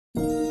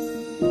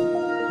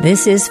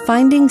This is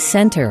Finding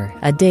Center,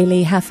 a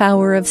daily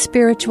half-hour of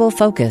spiritual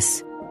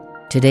focus.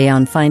 Today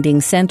on Finding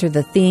Center,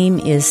 the theme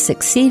is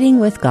Succeeding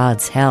with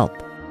God's Help.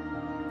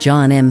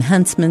 John M.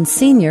 Huntsman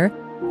Sr.,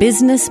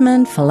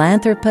 businessman,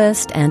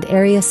 philanthropist, and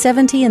Area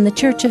 70 in the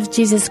Church of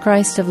Jesus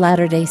Christ of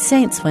Latter-day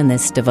Saints when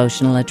this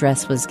devotional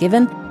address was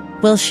given,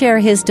 will share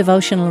his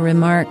devotional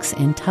remarks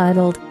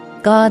entitled,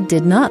 God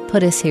Did Not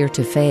Put Us Here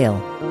to Fail.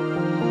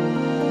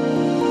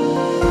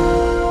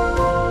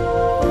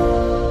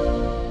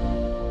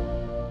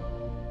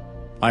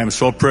 I am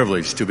so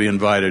privileged to be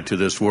invited to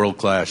this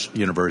world-class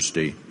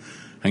university.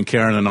 And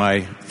Karen and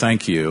I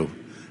thank you,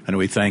 and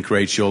we thank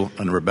Rachel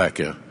and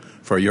Rebecca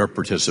for your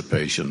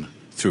participation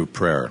through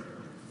prayer.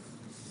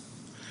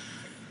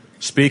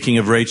 Speaking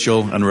of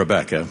Rachel and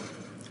Rebecca,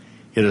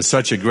 it is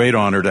such a great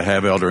honor to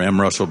have Elder M.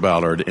 Russell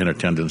Ballard in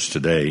attendance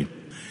today.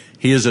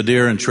 He is a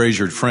dear and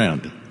treasured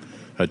friend,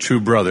 a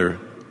true brother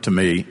to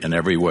me in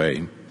every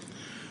way.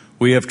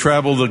 We have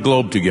traveled the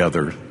globe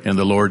together in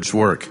the Lord's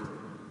work.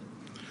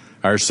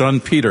 Our son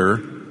Peter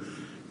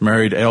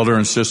married Elder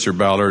and Sister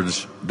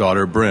Ballard's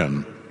daughter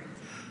Bryn.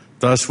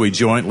 Thus we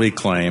jointly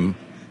claim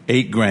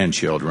 8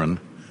 grandchildren,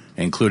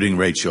 including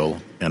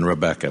Rachel and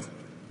Rebecca.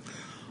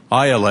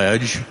 I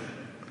allege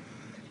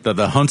that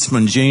the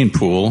Huntsman gene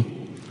pool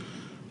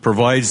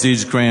provides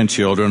these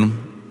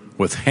grandchildren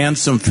with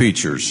handsome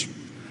features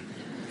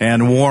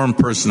and warm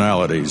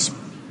personalities.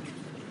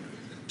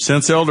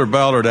 Since Elder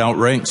Ballard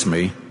outranks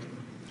me,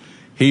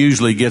 he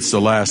usually gets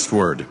the last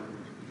word.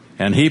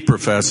 And he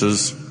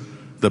professes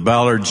the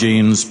Ballard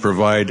genes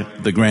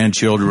provide the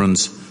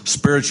grandchildren's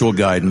spiritual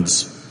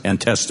guidance and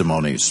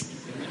testimonies.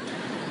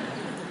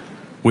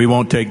 We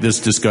won't take this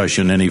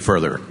discussion any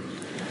further.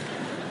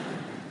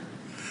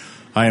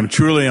 I am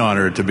truly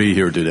honored to be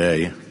here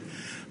today.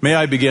 May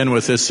I begin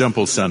with this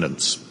simple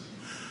sentence.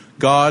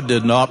 God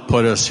did not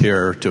put us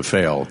here to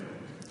fail.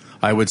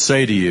 I would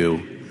say to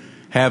you,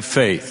 have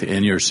faith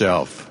in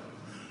yourself.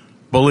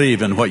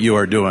 Believe in what you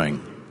are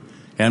doing.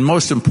 And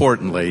most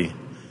importantly,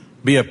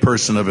 be a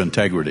person of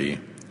integrity.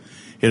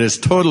 It is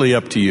totally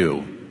up to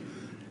you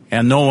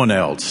and no one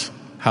else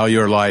how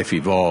your life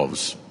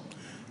evolves.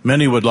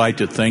 Many would like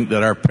to think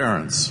that our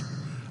parents,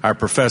 our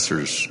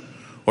professors,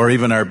 or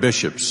even our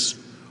bishops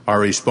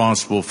are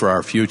responsible for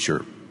our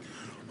future.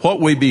 What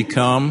we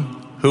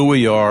become, who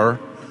we are,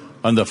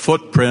 and the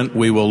footprint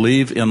we will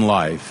leave in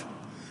life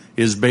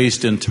is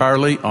based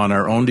entirely on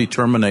our own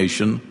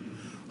determination,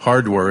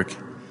 hard work,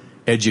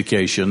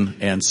 education,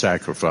 and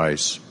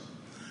sacrifice.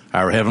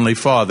 Our Heavenly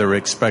Father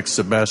expects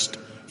the best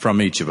from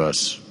each of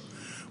us.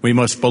 We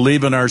must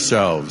believe in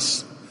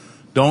ourselves.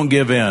 Don't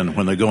give in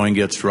when the going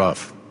gets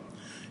rough.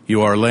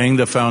 You are laying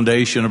the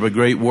foundation of a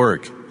great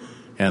work,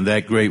 and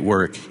that great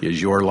work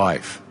is your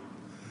life.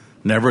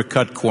 Never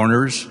cut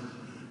corners,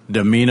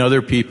 demean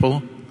other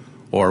people,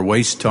 or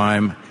waste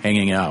time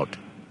hanging out.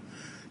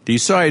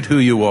 Decide who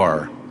you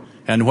are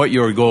and what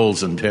your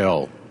goals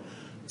entail.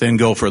 Then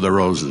go for the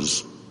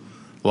roses.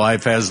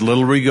 Life has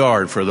little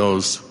regard for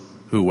those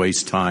who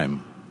waste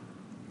time.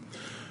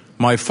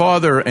 My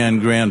father and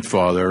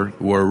grandfather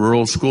were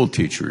rural school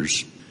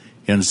teachers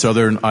in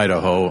southern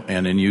Idaho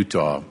and in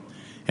Utah,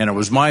 and it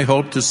was my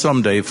hope to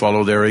someday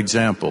follow their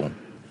example.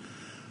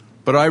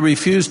 But I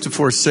refused to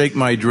forsake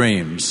my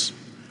dreams,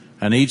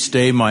 and each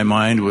day my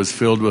mind was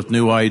filled with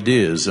new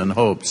ideas and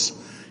hopes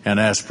and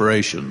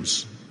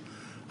aspirations.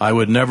 I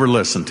would never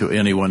listen to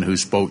anyone who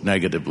spoke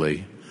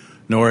negatively,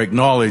 nor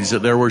acknowledge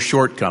that there were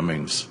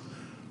shortcomings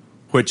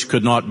which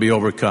could not be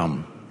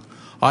overcome.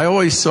 I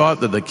always thought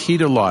that the key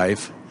to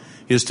life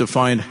is to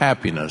find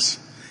happiness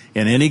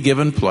in any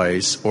given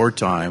place or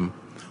time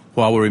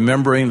while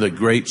remembering the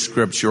great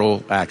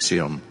scriptural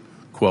axiom,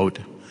 quote,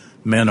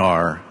 men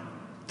are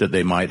that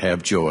they might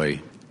have joy,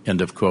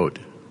 end of quote.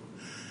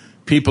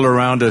 People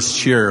around us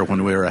cheer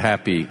when we are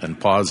happy and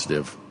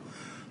positive.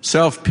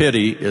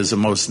 Self-pity is the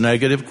most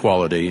negative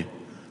quality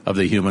of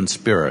the human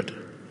spirit.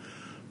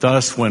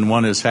 Thus, when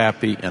one is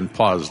happy and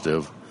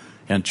positive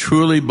and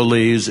truly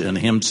believes in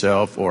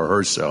himself or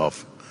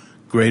herself,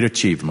 great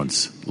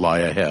achievements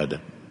lie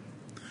ahead.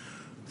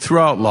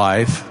 Throughout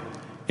life,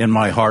 in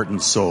my heart and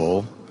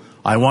soul,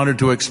 I wanted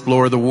to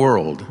explore the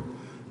world,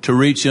 to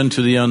reach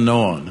into the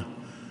unknown,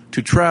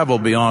 to travel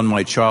beyond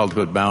my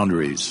childhood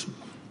boundaries.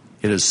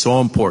 It is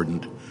so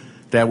important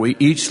that we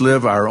each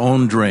live our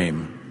own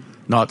dream,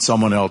 not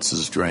someone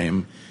else's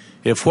dream.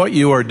 If what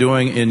you are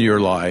doing in your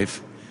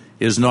life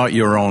is not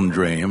your own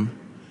dream,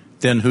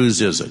 then whose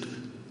is it?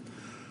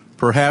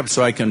 Perhaps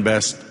I can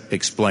best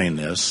explain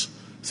this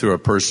through a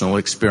personal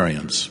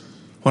experience.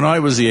 When I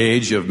was the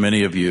age of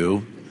many of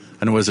you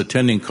and was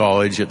attending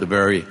college at the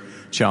very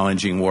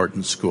challenging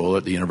Wharton School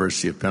at the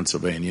University of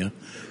Pennsylvania,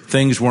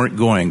 things weren't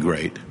going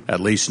great, at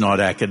least not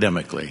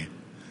academically.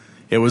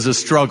 It was a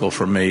struggle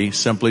for me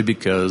simply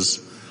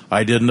because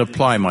I didn't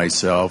apply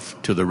myself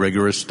to the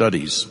rigorous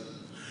studies.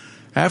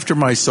 After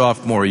my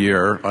sophomore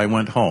year, I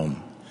went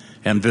home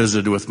and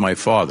visited with my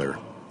father.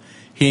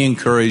 He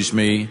encouraged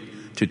me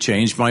to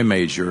change my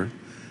major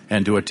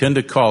and to attend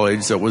a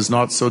college that was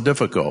not so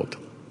difficult.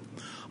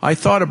 I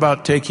thought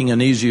about taking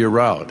an easier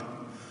route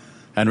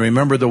and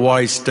remember the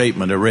wise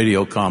statement a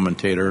radio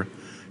commentator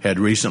had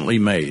recently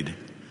made.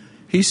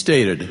 He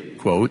stated,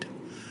 quote,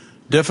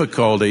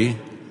 "Difficulty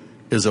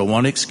is a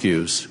one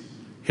excuse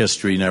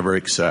history never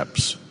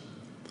accepts."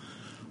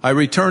 I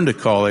returned to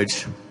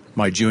college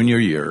my junior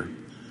year,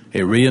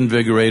 a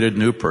reinvigorated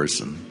new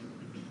person.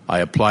 I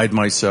applied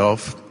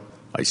myself,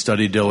 I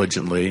studied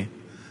diligently,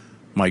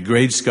 my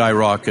grades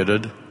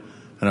skyrocketed,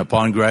 and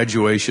upon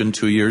graduation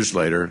 2 years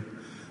later,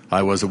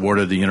 I was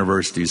awarded the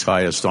university's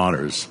highest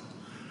honors.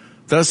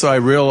 Thus, I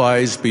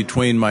realized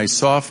between my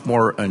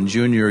sophomore and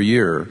junior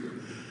year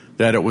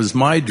that it was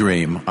my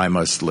dream I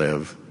must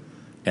live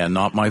and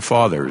not my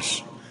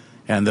father's,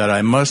 and that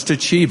I must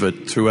achieve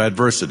it through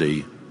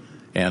adversity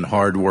and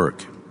hard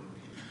work.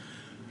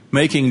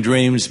 Making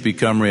dreams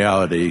become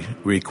reality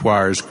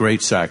requires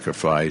great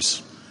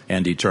sacrifice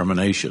and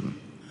determination.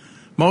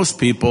 Most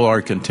people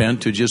are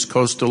content to just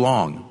coast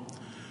along.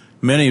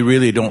 Many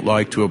really don't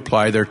like to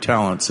apply their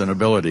talents and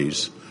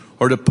abilities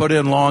or to put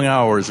in long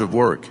hours of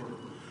work.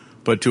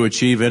 But to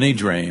achieve any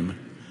dream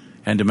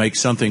and to make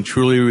something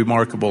truly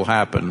remarkable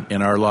happen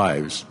in our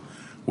lives,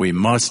 we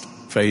must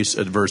face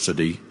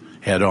adversity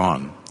head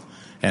on,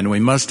 and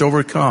we must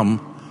overcome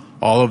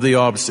all of the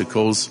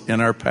obstacles in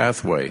our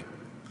pathway.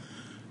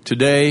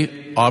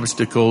 Today,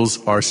 obstacles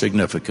are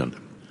significant.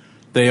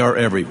 They are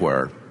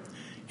everywhere.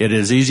 It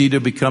is easy to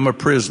become a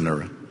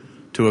prisoner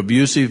to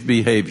abusive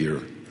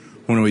behavior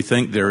when we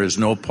think there is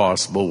no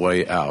possible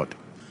way out.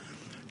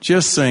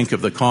 Just think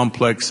of the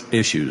complex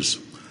issues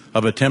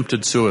of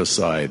attempted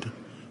suicide,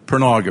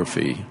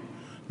 pornography,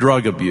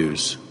 drug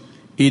abuse,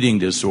 eating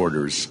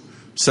disorders,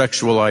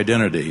 sexual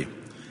identity,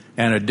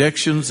 and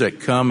addictions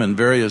that come in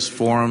various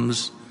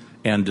forms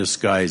and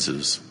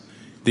disguises.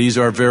 These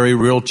are very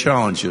real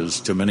challenges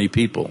to many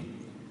people.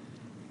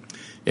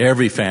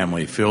 Every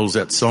family feels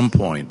at some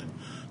point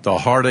the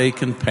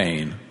heartache and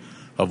pain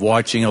of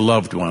watching a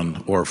loved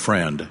one or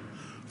friend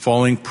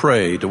falling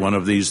prey to one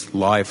of these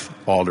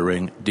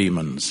life-altering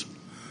demons.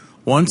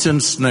 Once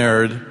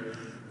ensnared,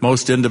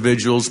 most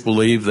individuals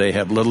believe they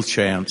have little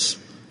chance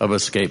of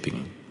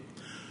escaping.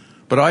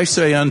 But I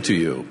say unto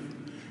you,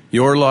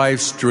 your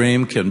life's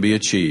dream can be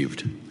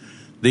achieved.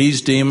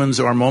 These demons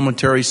are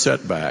momentary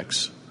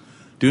setbacks.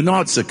 Do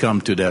not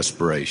succumb to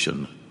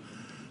desperation.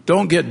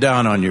 Don't get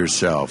down on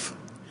yourself.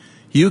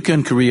 You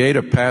can create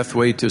a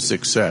pathway to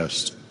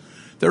success.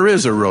 There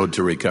is a road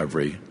to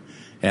recovery,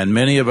 and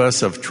many of us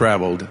have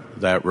traveled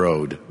that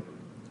road.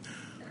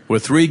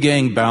 With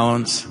regained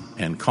balance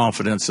and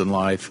confidence in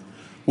life,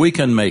 we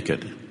can make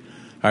it.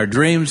 Our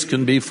dreams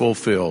can be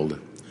fulfilled.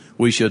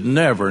 We should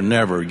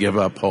never give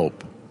up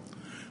hope.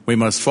 We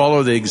must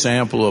follow the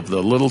example of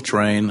the little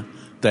train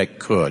that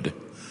could,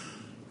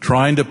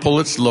 trying to pull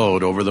its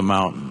load over the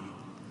mountain.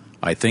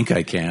 I think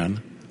I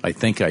can. I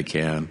think I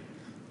can.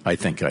 I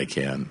think I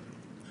can.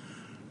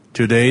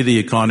 Today, the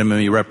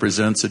economy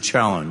represents a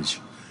challenge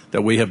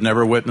that we have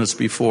never witnessed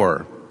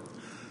before.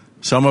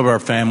 Some of our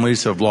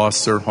families have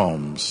lost their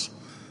homes.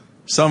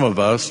 Some of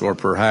us, or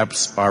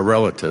perhaps our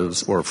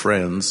relatives or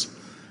friends,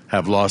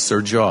 have lost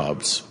their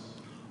jobs.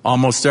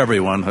 Almost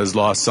everyone has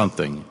lost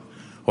something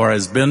or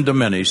has been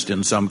diminished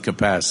in some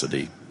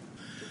capacity.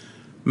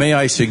 May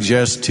I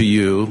suggest to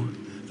you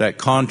that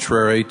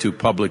contrary to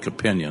public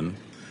opinion,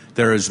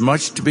 there is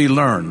much to be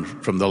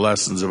learned from the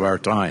lessons of our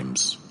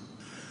times.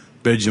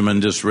 Benjamin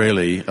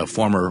Disraeli, a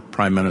former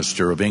Prime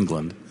Minister of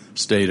England,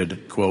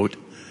 stated, quote,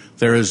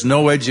 "There is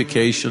no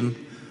education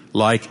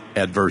like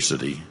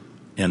adversity,"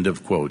 end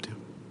of quote.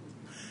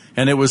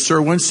 And it was Sir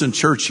Winston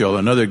Churchill,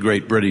 another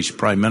great British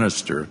Prime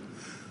Minister,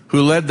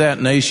 who led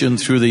that nation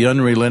through the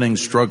unrelenting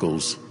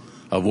struggles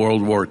of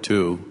World War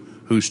II,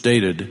 who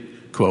stated,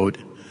 quote,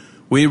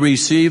 "We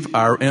receive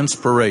our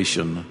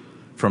inspiration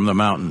from the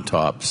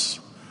mountaintops,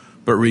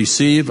 but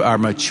receive our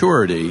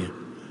maturity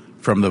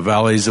from the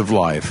valleys of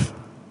life,"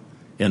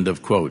 end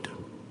of quote.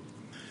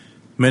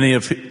 Many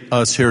of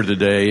us here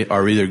today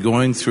are either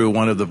going through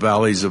one of the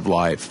valleys of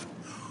life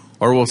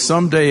or will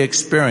someday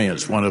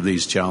experience one of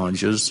these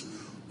challenges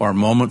or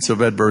moments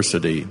of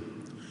adversity.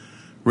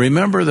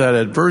 Remember that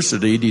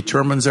adversity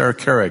determines our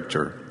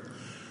character.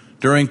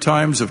 During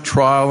times of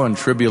trial and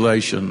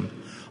tribulation,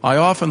 I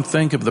often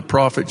think of the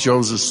prophet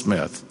Joseph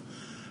Smith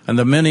and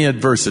the many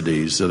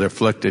adversities that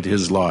afflicted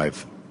his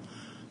life.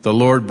 The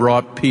Lord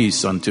brought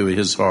peace unto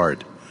his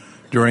heart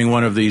during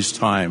one of these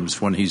times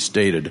when he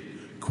stated,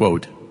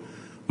 quote,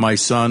 "My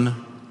son,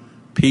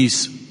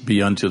 peace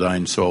be unto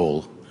thine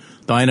soul.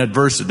 Thine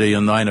adversity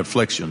and thine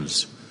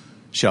afflictions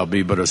shall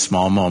be but a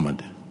small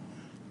moment,"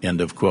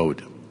 end of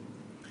quote.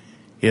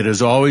 It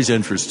is always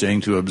interesting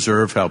to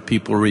observe how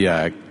people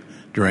react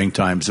during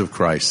times of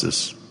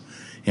crisis.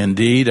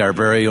 Indeed, our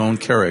very own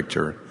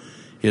character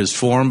is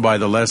formed by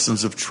the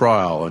lessons of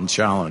trial and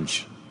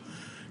challenge.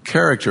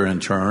 Character, in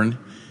turn,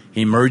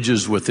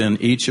 emerges within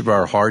each of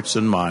our hearts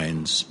and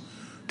minds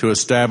to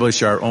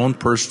establish our own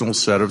personal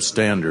set of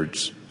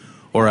standards,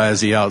 or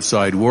as the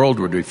outside world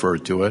would refer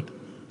to it,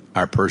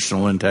 our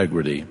personal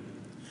integrity.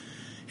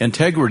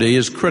 Integrity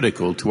is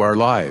critical to our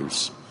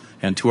lives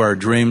and to our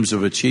dreams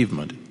of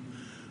achievement,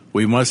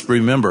 we must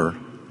remember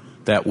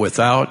that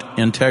without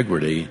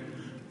integrity,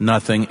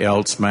 nothing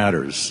else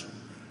matters,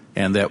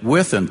 and that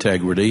with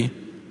integrity,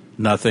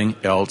 nothing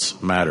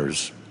else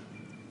matters.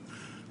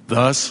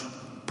 Thus,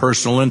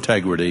 personal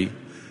integrity,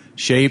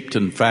 shaped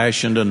and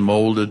fashioned and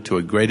molded to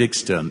a great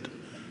extent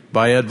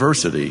by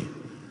adversity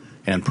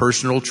and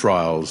personal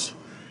trials,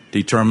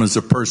 determines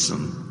the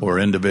person or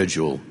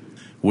individual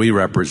we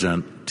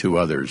represent to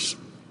others.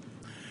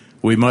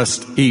 We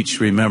must each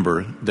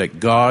remember that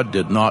God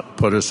did not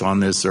put us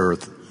on this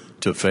earth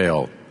to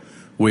fail.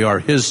 We are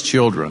His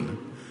children.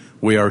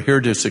 We are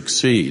here to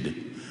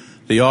succeed.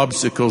 The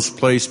obstacles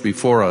placed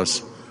before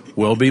us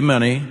will be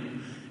many,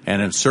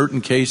 and in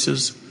certain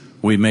cases,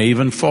 we may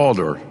even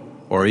falter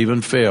or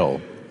even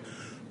fail.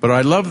 But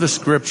I love the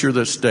scripture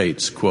that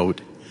states,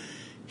 quote,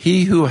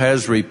 "He who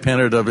has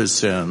repented of his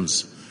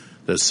sins,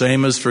 the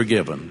same is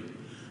forgiven,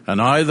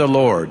 and I, the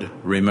Lord,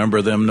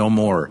 remember them no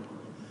more."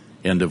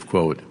 End of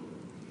quote.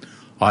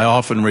 I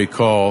often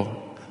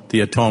recall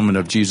the atonement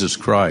of Jesus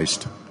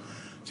Christ.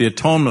 The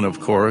atonement, of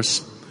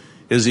course,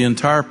 is the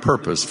entire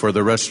purpose for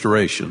the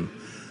restoration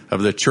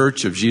of the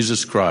Church of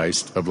Jesus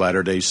Christ of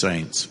Latter-day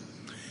Saints.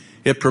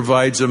 It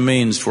provides a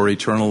means for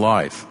eternal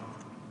life.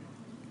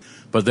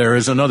 But there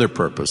is another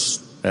purpose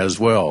as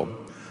well.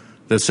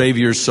 The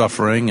Savior's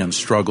suffering and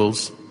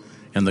struggles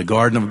in the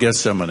Garden of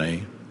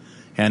Gethsemane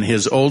and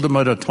His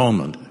ultimate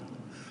atonement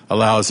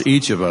allows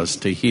each of us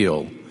to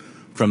heal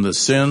from the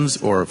sins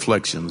or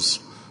afflictions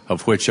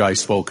of which I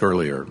spoke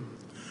earlier.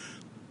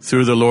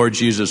 Through the Lord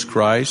Jesus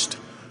Christ,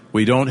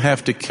 we don't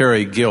have to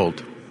carry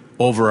guilt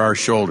over our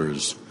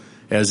shoulders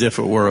as if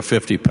it were a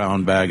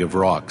 50-pound bag of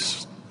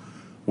rocks.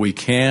 We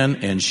can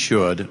and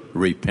should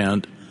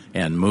repent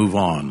and move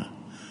on.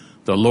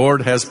 The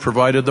Lord has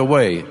provided the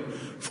way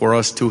for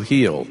us to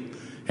heal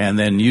and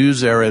then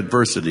use our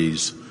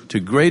adversities to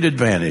great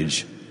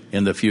advantage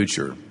in the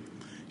future.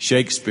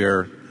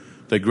 Shakespeare,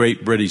 the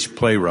great British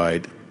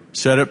playwright,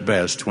 said it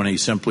best when he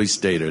simply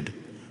stated,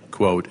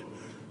 quote,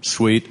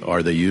 "Sweet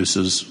are the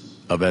uses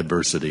of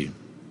adversity."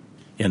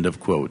 End of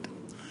quote.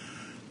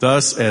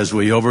 Thus, as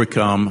we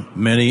overcome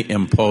many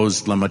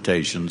imposed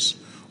limitations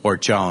or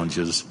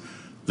challenges,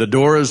 the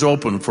door is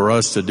open for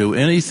us to do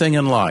anything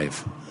in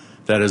life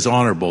that is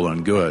honorable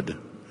and good.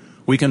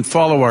 We can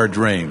follow our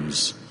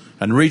dreams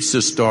and reach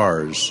the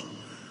stars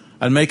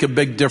and make a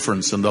big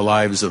difference in the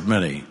lives of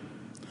many.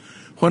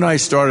 When I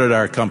started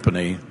our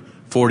company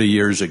 40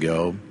 years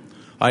ago,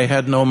 I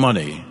had no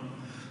money.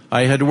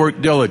 I had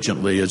worked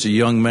diligently as a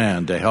young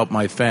man to help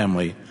my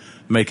family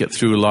make it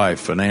through life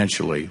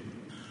financially.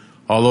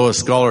 Although a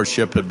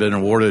scholarship had been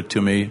awarded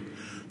to me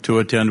to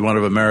attend one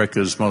of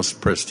America's most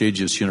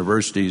prestigious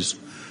universities,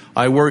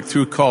 I worked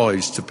through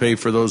college to pay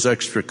for those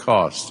extra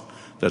costs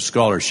that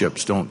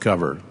scholarships don't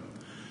cover.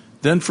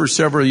 Then for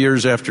several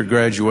years after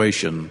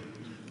graduation,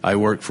 I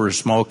worked for a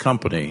small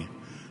company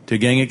to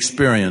gain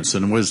experience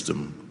and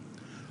wisdom.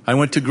 I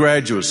went to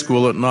graduate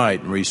school at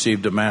night and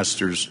received a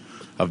master's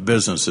of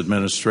business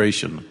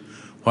administration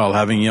while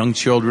having young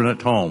children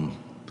at home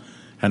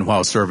and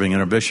while serving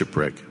in a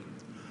bishopric.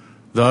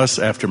 Thus,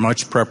 after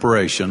much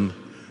preparation,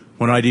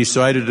 when I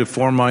decided to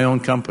form my own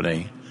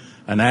company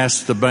and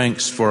asked the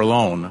banks for a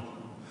loan,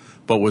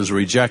 but was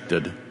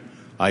rejected,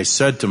 I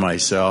said to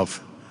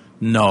myself,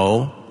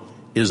 "No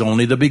is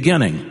only the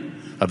beginning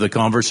of the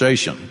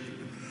conversation."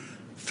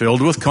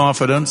 Filled with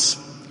confidence,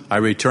 I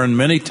returned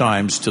many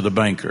times to the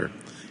banker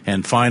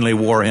and finally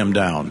wore him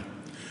down.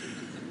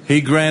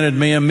 He granted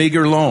me a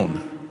meager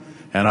loan,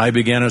 and I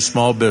began a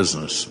small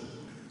business.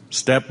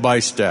 Step by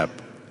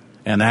step,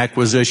 and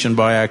acquisition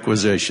by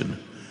acquisition,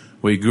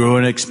 we grew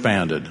and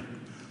expanded.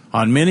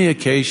 On many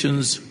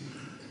occasions,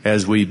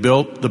 as we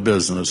built the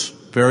business,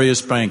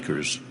 various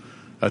bankers,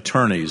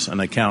 attorneys, and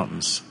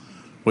accountants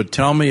would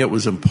tell me it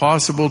was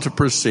impossible to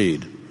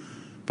proceed,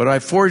 but I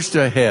forged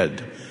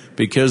ahead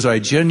because I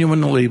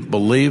genuinely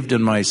believed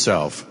in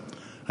myself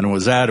and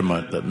was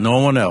adamant that no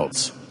one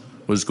else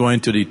was going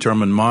to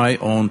determine my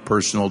own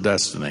personal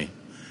destiny,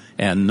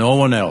 and no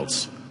one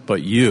else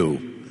but you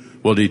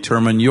will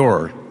determine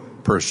your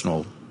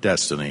personal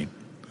destiny.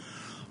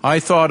 I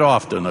thought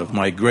often of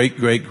my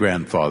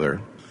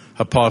great-great-grandfather,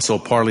 Apostle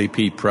Parley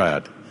P.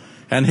 Pratt,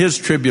 and his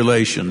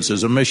tribulations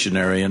as a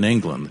missionary in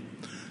England,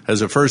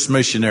 as a first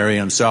missionary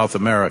in South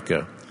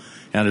America,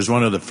 and as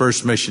one of the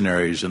first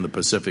missionaries in the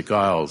Pacific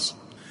Isles.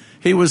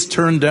 He was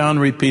turned down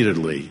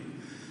repeatedly.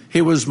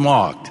 He was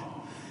mocked.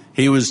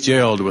 He was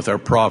jailed with our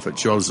prophet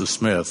Joseph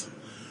Smith,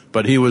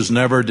 but he was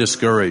never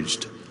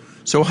discouraged.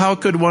 So how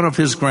could one of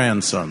his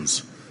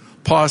grandsons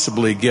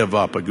possibly give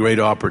up a great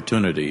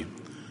opportunity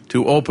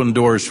to open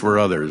doors for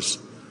others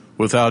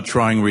without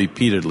trying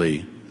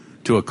repeatedly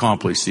to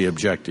accomplish the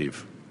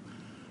objective?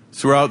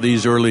 Throughout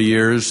these early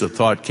years, the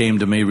thought came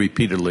to me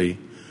repeatedly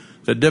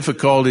that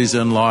difficulties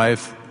in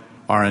life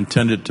are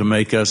intended to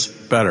make us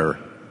better,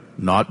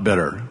 not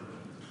bitter.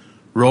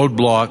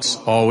 Roadblocks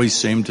always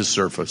seem to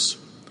surface,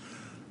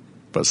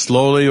 but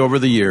slowly over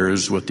the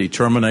years, with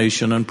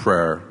determination and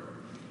prayer,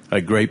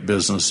 a great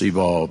business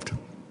evolved.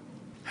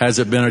 Has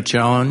it been a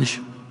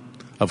challenge?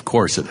 Of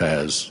course it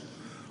has.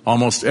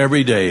 Almost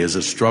every day is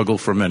a struggle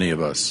for many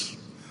of us.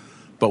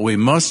 But we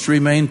must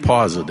remain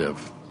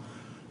positive.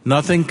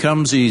 Nothing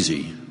comes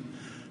easy.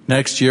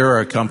 Next year,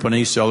 our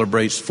company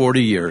celebrates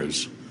 40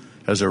 years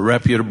as a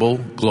reputable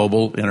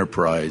global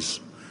enterprise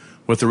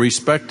with a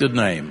respected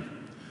name.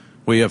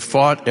 We have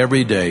fought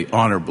every day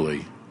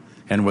honorably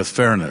and with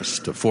fairness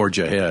to forge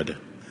ahead.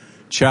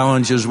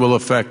 Challenges will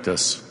affect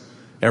us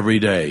every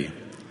day.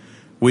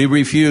 We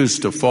refuse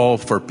to fall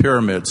for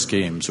pyramid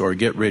schemes or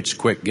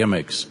get-rich-quick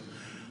gimmicks.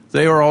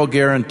 They are all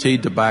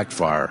guaranteed to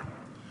backfire.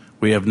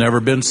 We have never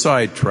been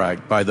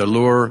sidetracked by the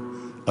lure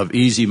of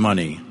easy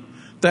money.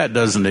 That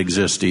doesn't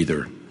exist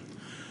either.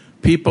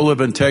 People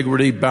of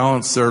integrity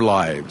balance their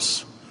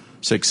lives.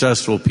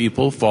 Successful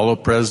people follow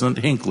President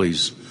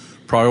Hinckley's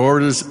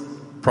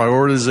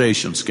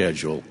prioritization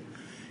schedule.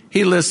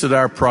 He listed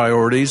our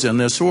priorities in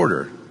this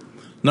order.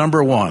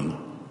 Number 1,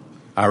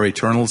 our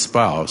eternal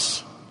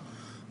spouse.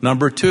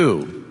 Number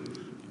 2,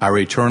 our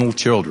eternal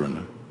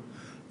children.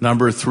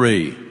 Number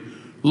 3,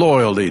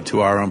 loyalty to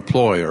our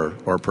employer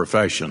or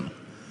profession.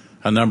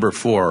 And number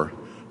 4,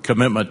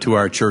 commitment to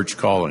our church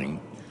calling.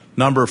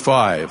 Number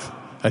 5,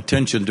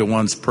 attention to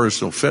one's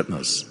personal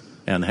fitness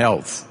and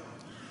health.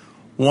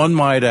 One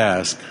might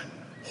ask,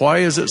 why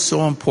is it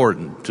so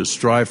important to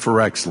strive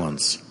for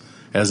excellence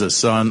as a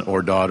son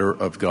or daughter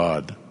of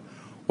God?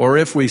 Or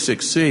if we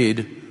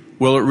succeed,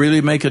 will it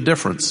really make a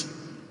difference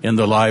in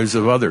the lives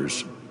of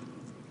others?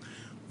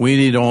 We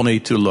need only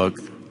to look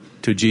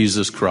to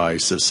Jesus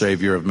Christ, the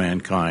Savior of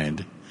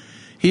mankind.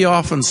 He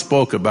often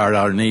spoke about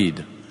our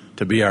need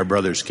to be our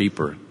brother's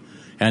keeper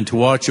and to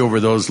watch over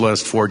those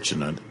less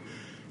fortunate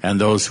and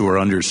those who are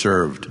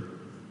underserved.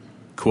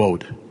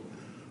 Quote,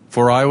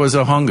 "For I was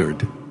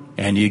a-hungered,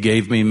 and ye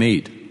gave me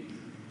meat.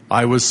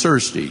 I was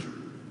thirsty,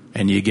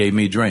 and ye gave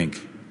me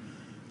drink.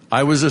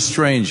 I was a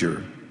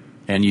stranger,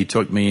 and ye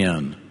took me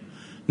in.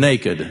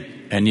 Naked,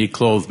 and ye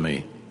clothed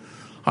me.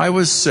 I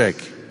was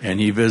sick, and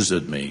ye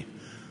visited me.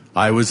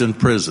 I was in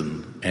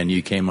prison, and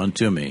ye came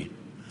unto me.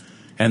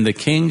 And the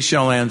king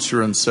shall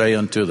answer and say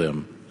unto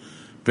them,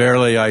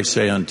 Verily I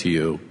say unto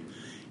you,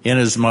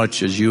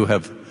 inasmuch as you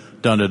have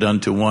done it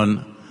unto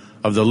one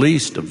of the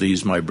least of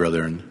these my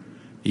brethren,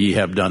 ye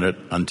have done it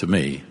unto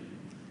me."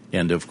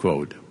 End of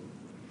quote.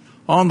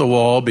 On the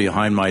wall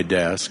behind my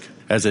desk,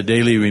 as a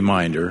daily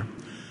reminder,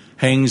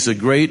 hangs the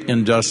great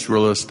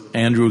industrialist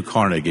Andrew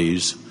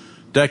Carnegie's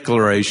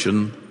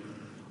declaration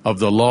of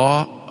the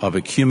law of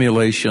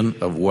accumulation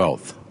of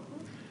wealth.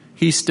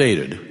 He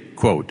stated,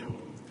 quote,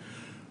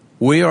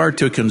 "We are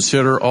to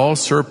consider all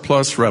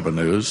surplus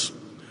revenues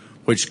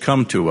which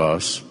come to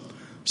us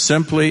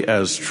simply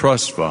as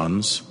trust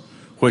funds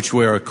which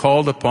we are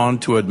called upon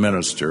to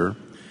administer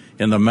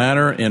in the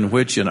manner in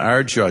which in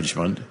our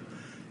judgment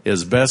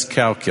is best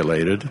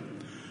calculated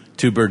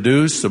to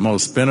produce the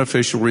most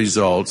beneficial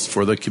results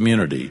for the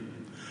community.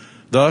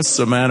 Thus,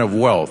 the man of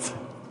wealth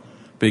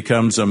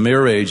becomes a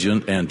mere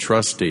agent and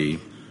trustee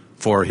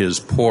for his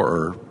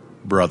poorer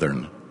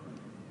brethren."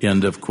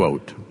 End of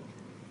quote.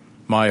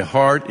 My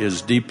heart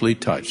is deeply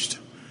touched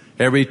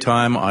every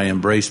time I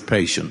embrace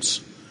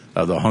patients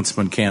of the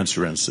Huntsman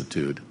Cancer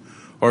Institute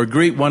or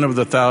greet one of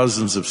the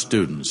thousands of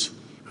students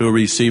who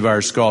receive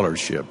our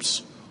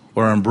scholarships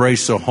or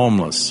embrace the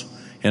homeless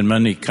in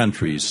many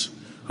countries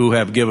who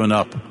have given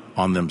up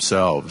on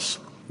themselves.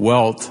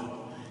 Wealth,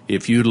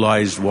 if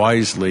utilized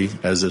wisely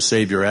as the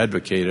Savior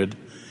advocated,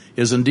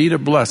 is indeed a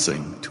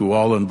blessing to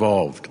all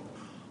involved.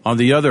 On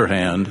the other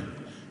hand,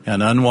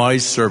 an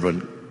unwise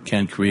servant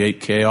can create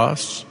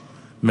chaos,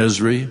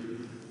 misery,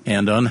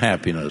 and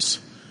unhappiness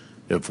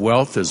if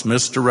wealth is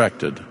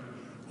misdirected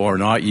or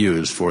not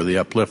used for the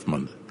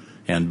upliftment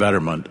and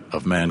betterment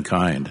of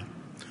mankind.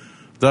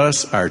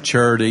 Thus, our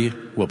charity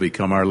will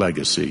become our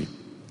legacy.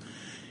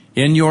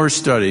 In your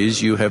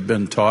studies, you have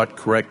been taught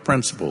correct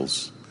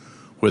principles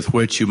with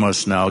which you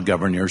must now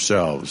govern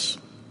yourselves.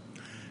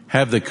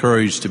 Have the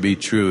courage to be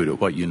true to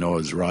what you know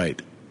is right.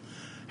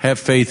 Have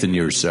faith in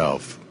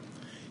yourself.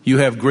 You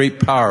have great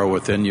power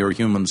within your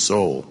human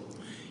soul,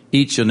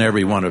 each and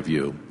every one of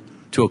you,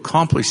 to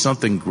accomplish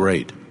something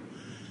great.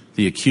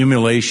 The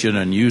accumulation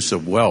and use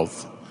of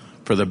wealth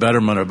for the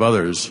betterment of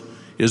others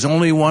is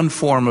only one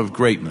form of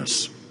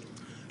greatness.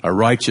 A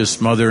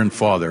righteous mother and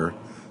father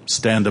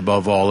stand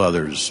above all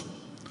others.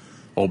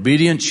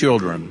 Obedient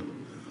children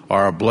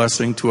are a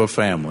blessing to a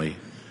family,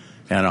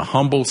 and a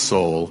humble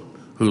soul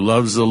who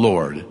loves the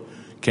Lord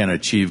can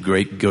achieve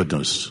great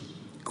goodness.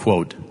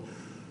 Quote,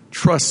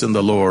 "Trust in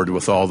the Lord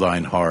with all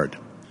thine heart,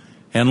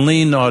 and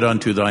lean not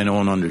unto thine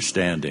own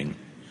understanding.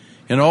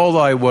 In all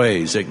thy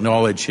ways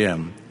acknowledge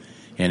him,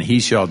 and he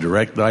shall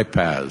direct thy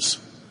paths."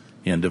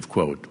 End of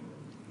quote.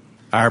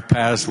 Our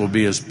paths will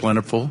be as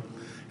plentiful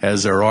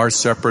as there are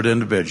separate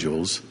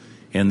individuals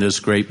in this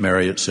great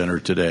Marriott Center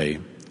today.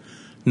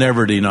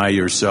 Never deny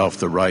yourself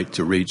the right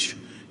to reach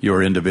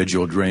your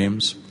individual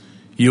dreams.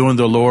 You and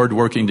the Lord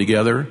working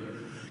together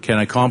can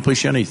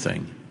accomplish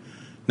anything.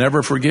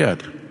 Never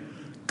forget,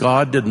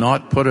 God did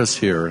not put us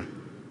here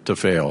to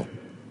fail.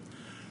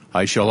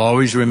 I shall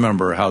always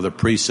remember how the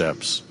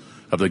precepts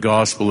of the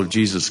gospel of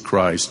Jesus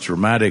Christ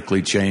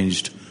dramatically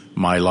changed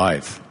my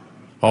life.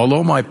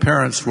 Although my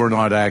parents were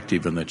not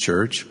active in the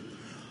church,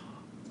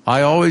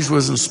 I always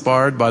was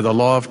inspired by the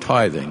law of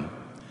tithing.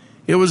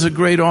 It was a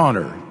great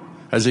honor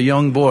as a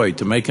young boy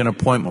to make an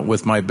appointment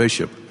with my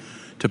bishop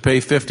to pay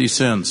 50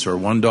 cents or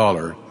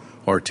 $1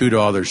 or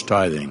 $2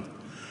 tithing,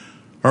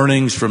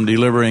 earnings from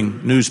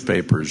delivering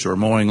newspapers or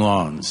mowing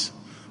lawns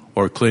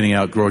or cleaning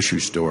out grocery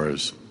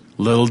stores.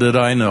 Little did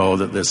I know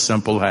that this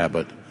simple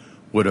habit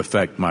would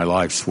affect my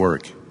life's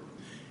work.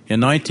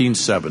 In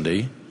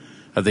 1970,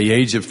 at the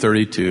age of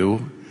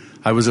 32,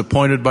 I was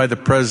appointed by the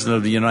President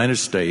of the United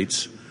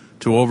States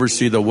to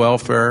oversee the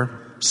welfare,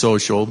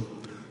 social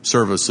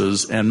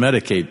services, and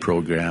Medicaid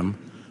program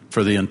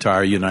for the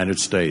entire United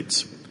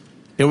States.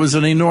 It was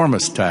an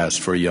enormous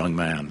task for a young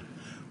man,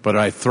 but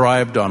I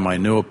thrived on my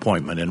new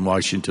appointment in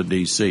Washington,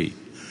 D.C.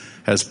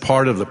 as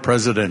part of the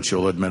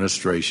presidential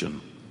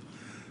administration.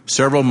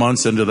 Several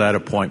months into that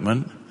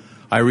appointment,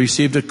 I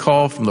received a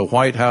call from the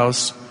White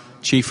House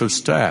Chief of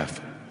Staff,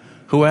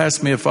 who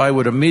asked me if I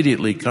would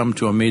immediately come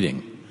to a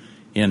meeting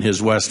in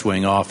his West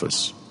Wing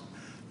office.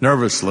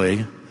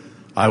 Nervously,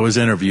 I was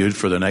interviewed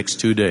for the next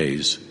 2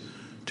 days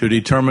to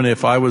determine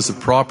if I was the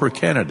proper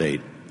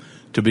candidate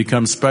to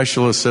become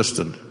Special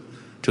Assistant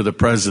to the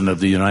President of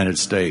the United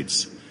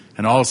States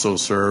and also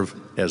serve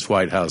as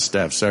White House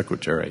Staff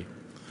Secretary.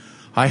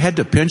 I had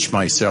to pinch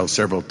myself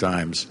several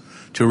times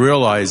to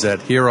realize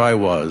that here I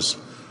was,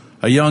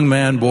 a young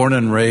man born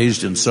and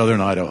raised in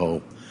southern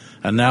Idaho,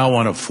 and now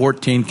one of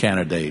 14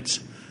 candidates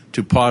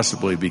to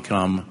possibly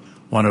become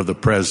one of the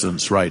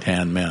president's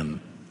right-hand men.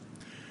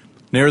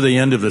 Near the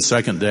end of the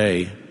second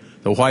day,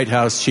 the White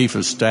House Chief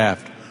of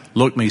Staff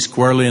looked me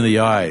squarely in the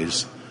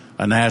eyes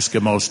and asked a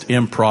most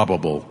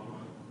improbable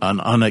and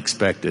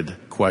unexpected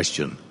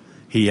question.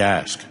 He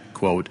asked,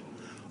 quote,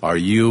 "Are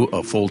you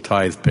a full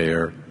tithe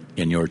payer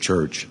in your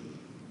church?"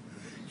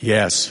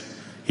 Yes,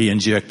 he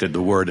injected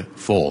the word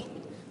full.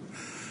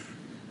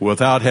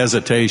 Without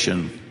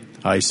hesitation,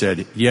 I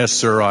said, "Yes,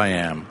 sir, I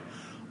am.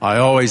 I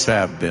always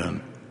have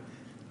been.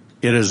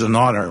 It is an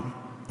honor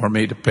for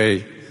me to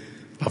pay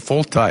a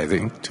full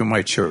tithing to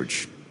my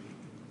church."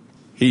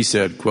 He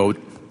said, quote,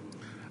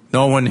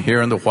 "No one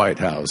here in the White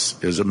House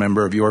is a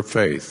member of your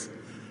faith,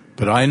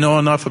 but I know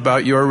enough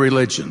about your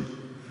religion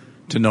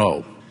to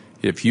know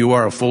if you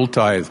are a full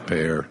tithe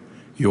payer,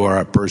 you are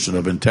a person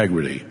of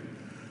integrity.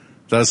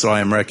 Thus, I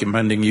am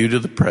recommending you to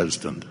the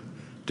President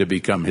to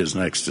become his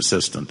next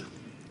assistant."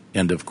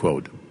 End of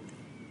quote.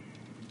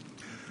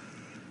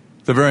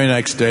 The very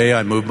next day,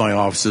 I moved my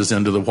offices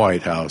into the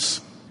White House.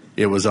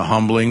 It was a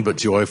humbling but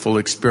joyful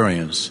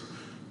experience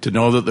to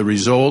know that the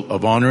result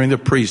of honoring the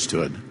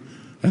priesthood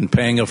and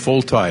paying a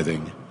full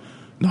tithing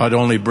not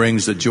only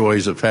brings the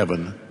joys of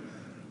heaven,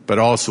 but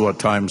also at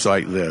times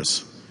like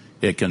this,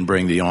 it can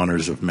bring the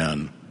honors of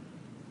men.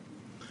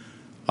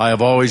 I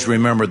have always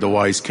remembered the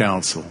wise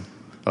counsel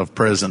of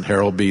President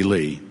Harold B.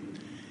 Lee.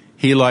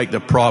 He, like the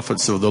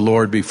prophets of the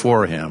Lord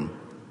before him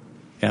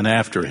and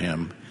after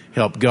him,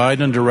 helped guide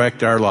and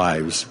direct our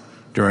lives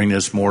during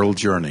this mortal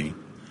journey.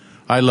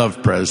 I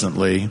love President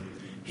Lee.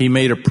 He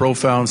made a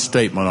profound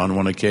statement on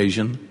one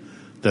occasion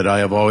that I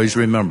have always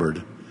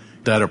remembered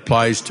that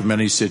applies to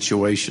many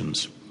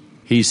situations.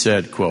 He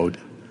said, quote,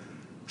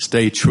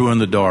 "Stay true in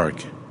the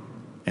dark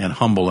and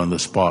humble in the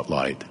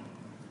spotlight."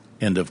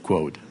 End of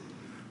quote.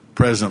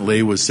 President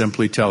Lee was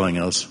simply telling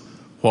us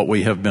what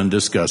we have been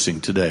discussing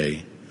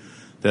today,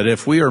 that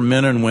if we are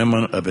men and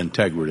women of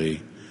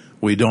integrity,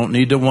 we don't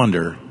need to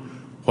wonder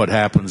what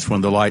happens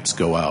when the lights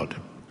go out.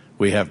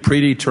 We have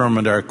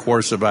predetermined our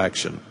course of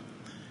action,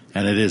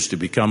 and it is to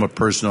become a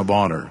person of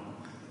honor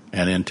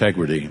and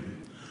integrity.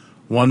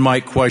 One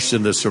might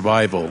question the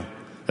survival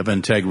of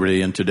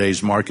integrity in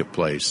today's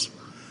marketplace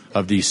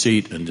of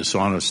deceit and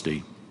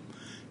dishonesty.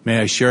 May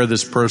I share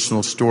this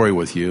personal story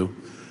with you,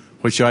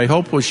 which I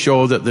hope will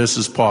show that this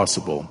is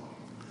possible.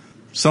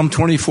 Some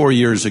 24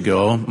 years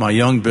ago, my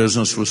young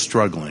business was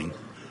struggling.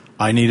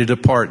 I needed a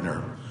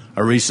partner.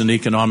 A recent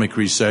economic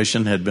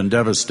recession had been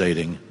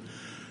devastating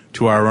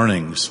to our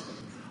earnings.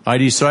 I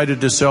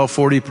decided to sell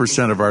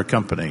 40% of our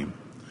company.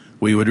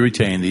 We would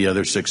retain the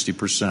other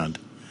 60%.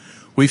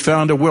 We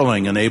found a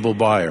willing and able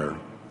buyer.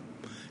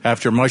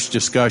 After much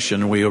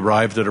discussion, we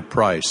arrived at a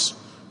price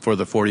for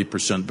the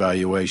 40%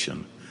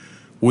 valuation.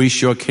 We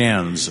shook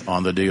hands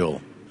on the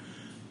deal.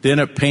 Then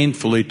it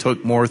painfully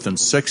took more than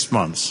 6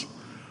 months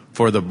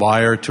for the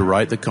buyer to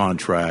write the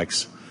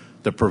contracts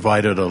that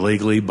provided a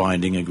legally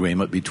binding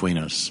agreement between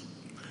us.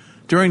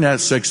 During that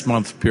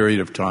 6-month period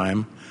of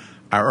time,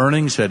 our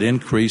earnings had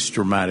increased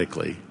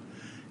dramatically,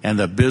 and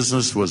the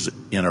business was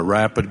in a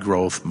rapid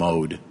growth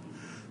mode.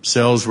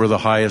 Sales were the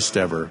highest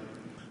ever.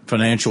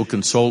 Financial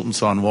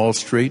consultants on Wall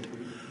Street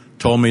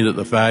told me that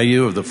the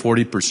value of the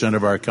 40%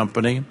 of our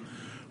company,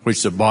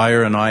 which the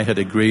buyer and I had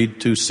agreed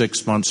to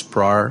 6 months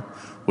prior,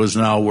 was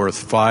now worth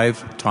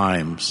 5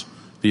 times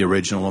the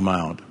original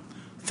amount.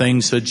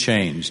 Things had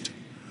changed.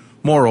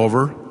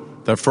 Moreover,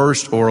 the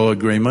first oral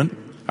agreement,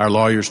 our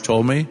lawyers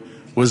told me,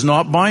 was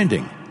not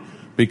binding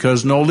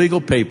because no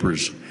legal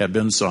papers had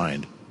been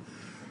signed.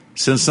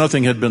 Since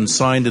nothing had been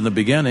signed in the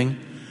beginning,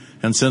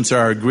 and since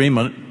our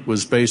agreement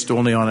was based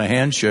only on a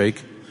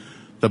handshake,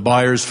 the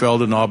buyers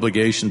felt an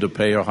obligation to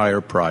pay a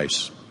higher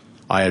price.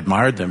 I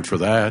admired them for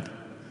that,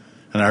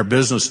 and our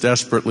business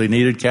desperately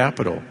needed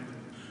capital.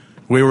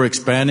 We were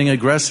expanding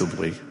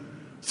aggressively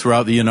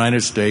throughout the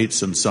United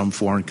States and some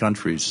foreign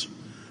countries,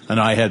 and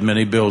I had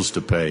many bills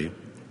to pay.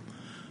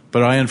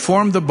 But I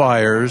informed the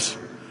buyers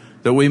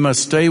that we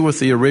must stay with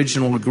the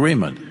original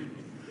agreement.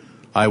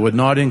 I would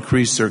not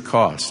increase their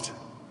cost.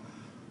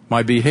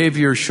 My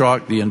behavior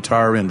shocked the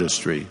entire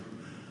industry.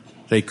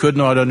 They could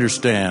not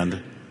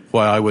understand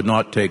why I would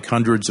not take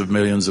hundreds of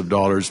millions of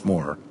dollars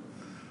more.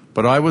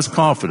 But I was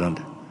confident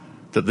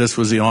that this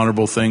was the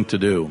honorable thing to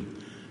do,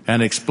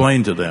 and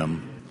explained to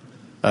them,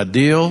 a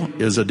deal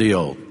is a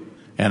deal,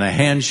 and a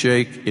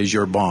handshake is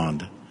your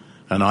bond,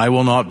 and I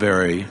will not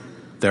vary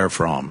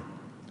therefrom.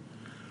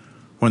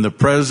 When the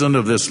president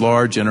of this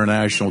large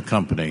international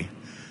company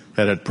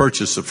that had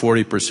purchased the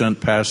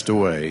 40% passed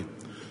away,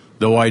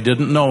 though I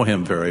didn't know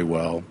him very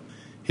well,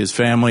 his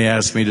family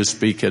asked me to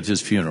speak at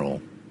his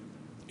funeral.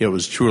 It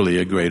was truly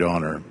a great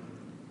honor.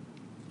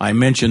 I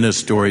mention this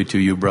story to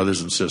you,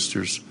 brothers and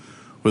sisters,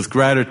 with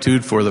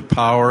gratitude for the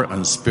power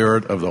and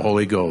spirit of the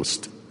Holy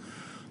Ghost.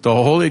 The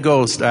Holy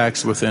Ghost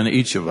acts within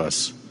each of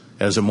us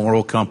as a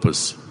moral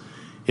compass.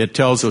 It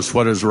tells us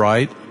what is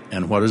right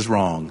and what is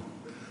wrong.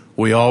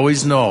 We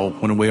always know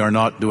when we are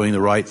not doing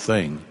the right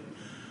thing.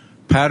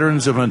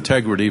 Patterns of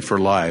integrity for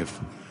life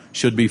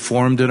should be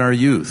formed in our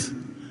youth.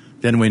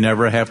 Then we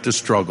never have to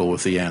struggle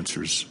with the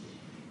answers.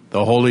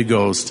 The Holy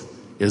Ghost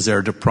is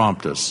there to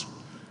prompt us,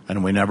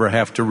 and we never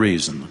have to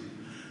reason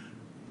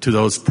to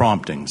those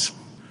promptings.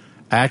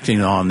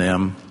 Acting on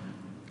them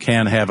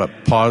can have a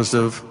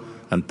positive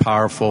and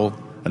powerful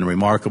and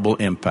remarkable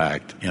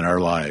impact in our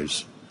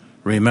lives.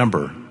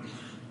 Remember,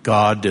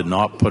 God did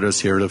not put us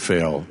here to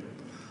fail.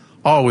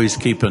 Always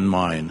keep in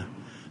mind,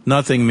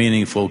 nothing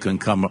meaningful can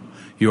come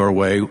your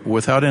way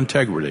without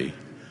integrity,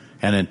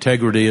 and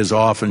integrity is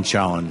often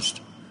challenged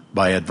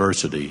by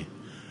adversity.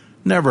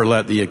 Never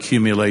let the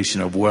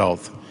accumulation of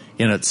wealth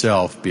in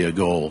itself be a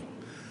goal.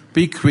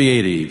 Be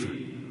creative,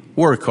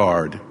 work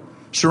hard,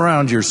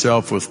 surround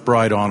yourself with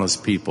bright,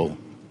 honest people.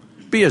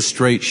 Be a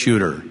straight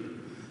shooter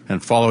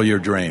and follow your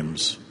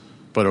dreams.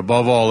 But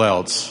above all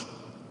else,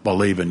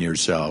 believe in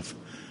yourself.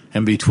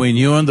 And between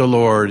you and the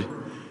Lord,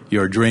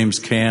 your dreams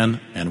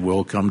can and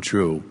will come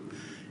true.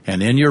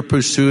 And in your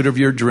pursuit of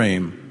your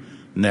dream,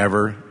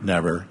 never,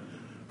 never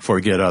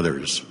forget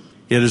others.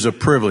 It is a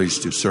privilege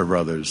to serve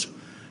others.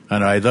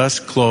 And I thus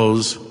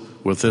close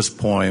with this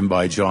poem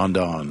by John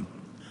Donne.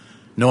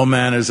 No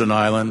man is an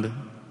island.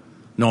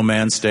 No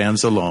man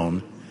stands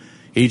alone.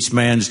 Each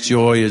man's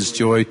joy is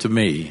joy to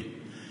me.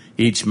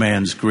 Each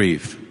man's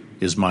grief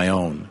is my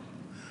own.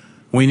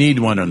 We need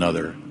one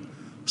another,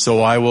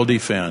 so I will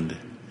defend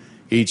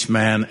each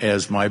man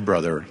as my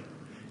brother,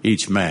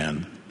 each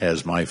man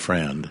as my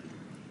friend.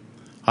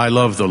 I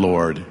love the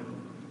Lord.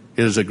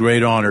 It is a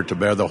great honor to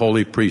bear the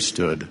holy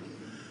priesthood.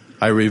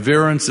 I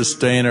revere and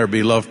sustain our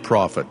beloved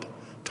prophet,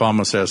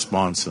 Thomas S.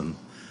 Monson,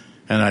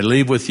 and I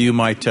leave with you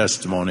my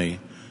testimony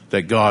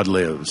that God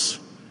lives.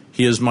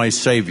 He is my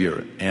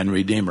Savior and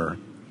Redeemer.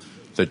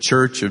 The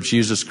Church of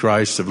Jesus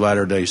Christ of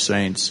Latter-day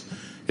Saints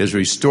is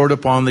restored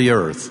upon the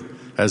earth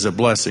as a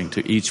blessing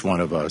to each one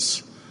of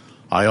us.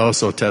 I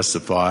also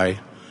testify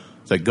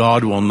that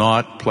God will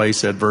not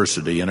place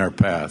adversity in our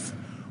path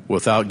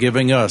without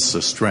giving us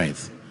the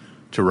strength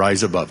to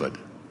rise above it.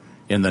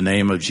 In the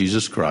name of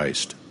Jesus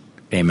Christ,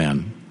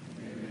 amen.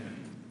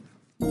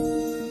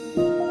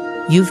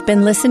 You've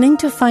been listening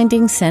to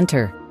Finding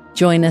Center.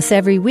 Join us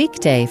every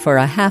weekday for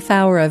a half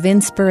hour of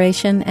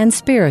inspiration and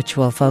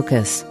spiritual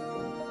focus.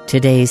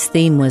 Today's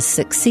theme was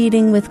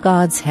Succeeding with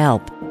God's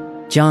Help.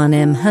 John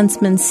M.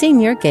 Huntsman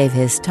Sr. gave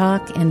his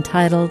talk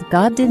entitled,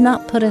 God Did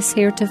Not Put Us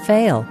Here to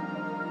Fail.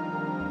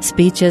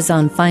 Speeches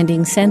on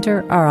Finding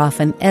Center are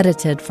often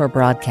edited for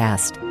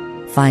broadcast.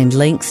 Find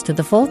links to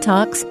the full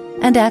talks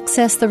and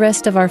access the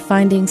rest of our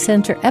Finding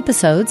Center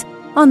episodes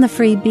on the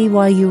free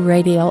BYU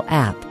Radio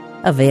app,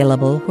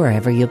 available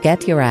wherever you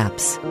get your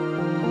apps.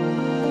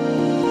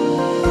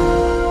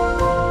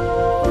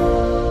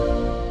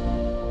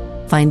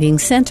 Finding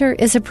Center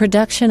is a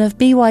production of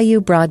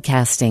BYU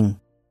Broadcasting.